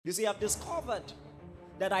You see, I've discovered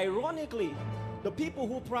that ironically, the people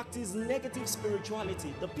who practice negative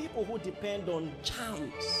spirituality, the people who depend on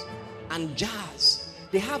charms and jazz,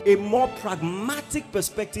 they have a more pragmatic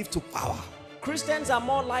perspective to power. Christians are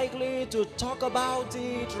more likely to talk about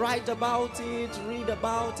it, write about it, read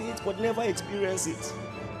about it, but never experience it.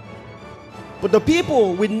 But the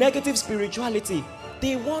people with negative spirituality,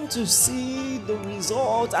 they want to see the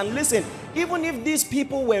results. And listen, even if these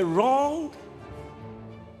people were wrong,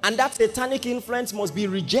 and that satanic influence must be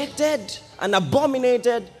rejected and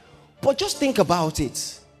abominated, but just think about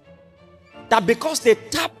it. That because they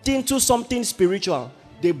tapped into something spiritual,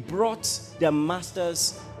 they brought their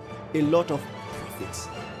masters a lot of profits.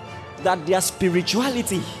 That their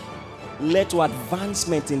spirituality led to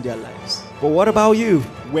advancement in their lives. But what about you?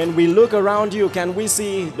 When we look around you, can we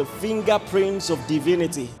see the fingerprints of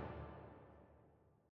divinity?